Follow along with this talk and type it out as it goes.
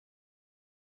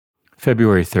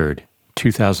February 3rd,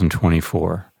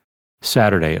 2024,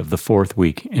 Saturday of the fourth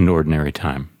week in Ordinary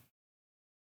Time.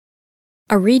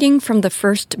 A reading from the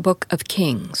first book of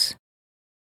Kings.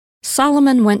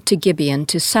 Solomon went to Gibeon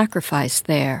to sacrifice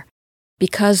there,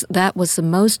 because that was the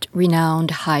most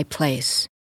renowned high place.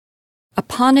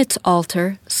 Upon its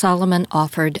altar Solomon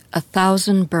offered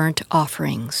 1,000 burnt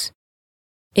offerings.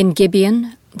 In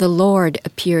Gibeon the Lord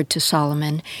appeared to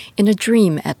Solomon in a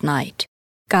dream at night.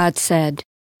 God said,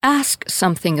 "Ask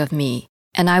something of me,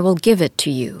 and I will give it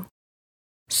to you."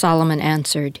 Solomon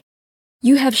answered,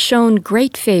 "You have shown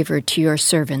great favor to your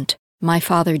servant, my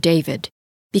father David,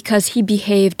 because he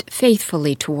behaved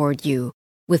faithfully toward you,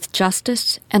 with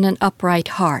justice and an upright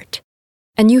heart.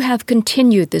 And you have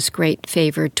continued this great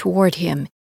favor toward him,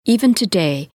 even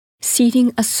today,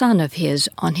 seating a son of his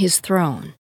on his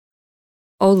throne.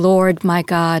 O Lord my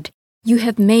God, you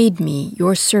have made me,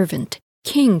 your servant,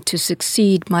 king to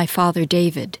succeed my father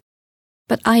David.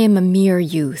 But I am a mere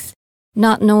youth,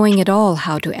 not knowing at all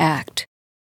how to act.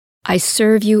 I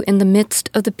serve you in the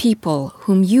midst of the people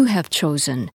whom you have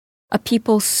chosen, a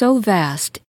people so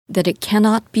vast that it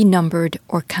cannot be numbered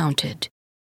or counted.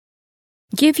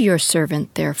 Give your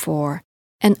servant, therefore,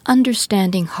 an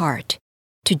understanding heart,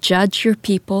 to judge your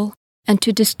people and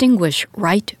to distinguish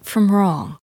right from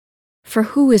wrong. For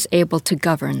who is able to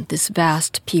govern this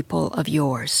vast people of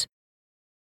yours?"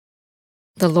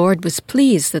 The Lord was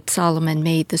pleased that Solomon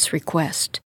made this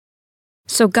request.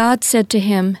 So God said to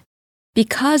him,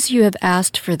 "Because you have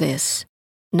asked for this,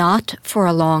 not for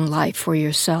a long life for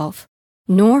yourself,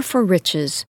 nor for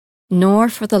riches, nor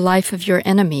for the life of your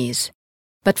enemies,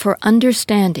 but for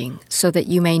understanding so that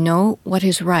you may know what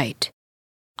is right,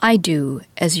 I do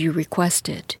as you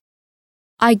requested.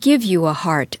 I give you a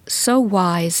heart so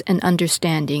wise and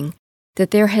understanding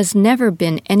that there has never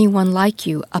been anyone like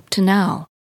you up to now,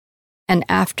 and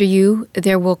after you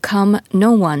there will come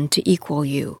no one to equal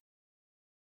you.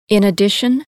 In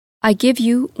addition, I give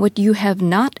you what you have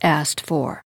not asked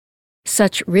for,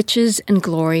 such riches and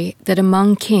glory that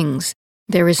among kings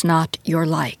there is not your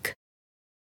like."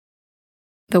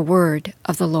 The Word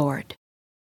of the Lord.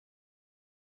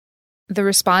 The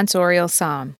Responsorial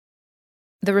Psalm.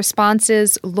 The response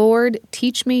is, "Lord,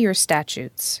 teach me your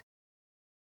statutes."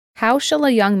 How shall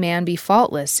a young man be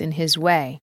faultless in his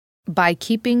way? By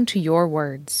keeping to your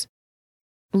words.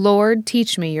 Lord,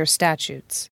 teach me your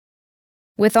statutes.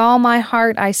 With all my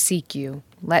heart I seek you.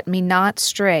 Let me not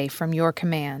stray from your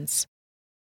commands.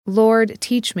 Lord,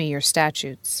 teach me your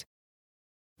statutes.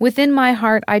 Within my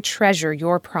heart I treasure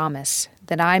your promise,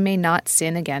 that I may not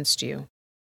sin against you.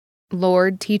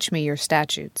 Lord, teach me your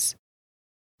statutes.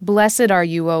 Blessed are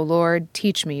you, O Lord,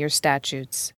 teach me your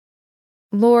statutes.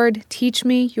 Lord, teach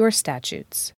me your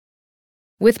statutes.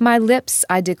 With my lips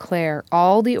I declare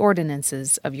all the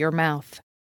ordinances of your mouth.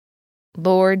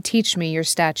 Lord, teach me your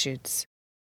statutes.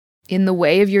 In the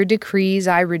way of your decrees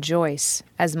I rejoice,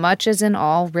 as much as in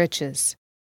all riches.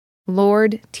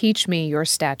 Lord, teach me your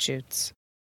statutes.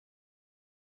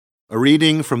 A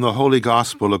reading from the Holy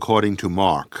Gospel according to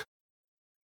Mark.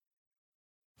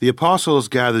 The apostles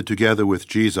gathered together with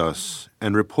Jesus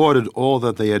and reported all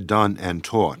that they had done and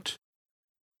taught.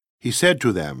 He said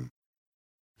to them,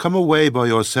 "Come away by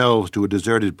yourselves to a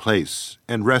deserted place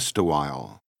and rest a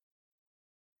while."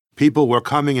 People were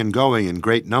coming and going in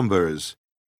great numbers,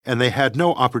 and they had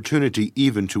no opportunity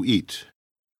even to eat.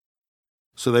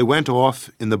 So they went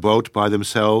off in the boat by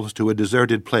themselves to a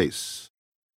deserted place.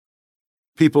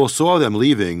 People saw them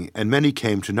leaving, and many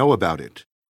came to know about it.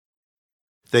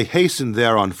 They hastened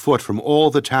there on foot from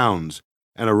all the towns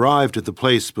and arrived at the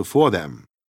place before them.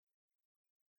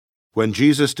 When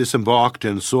Jesus disembarked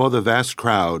and saw the vast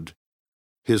crowd,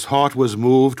 his heart was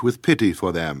moved with pity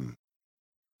for them,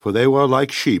 for they were like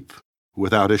sheep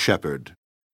without a shepherd,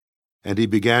 and he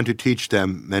began to teach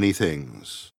them many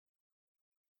things.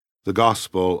 The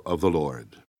Gospel of the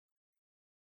Lord.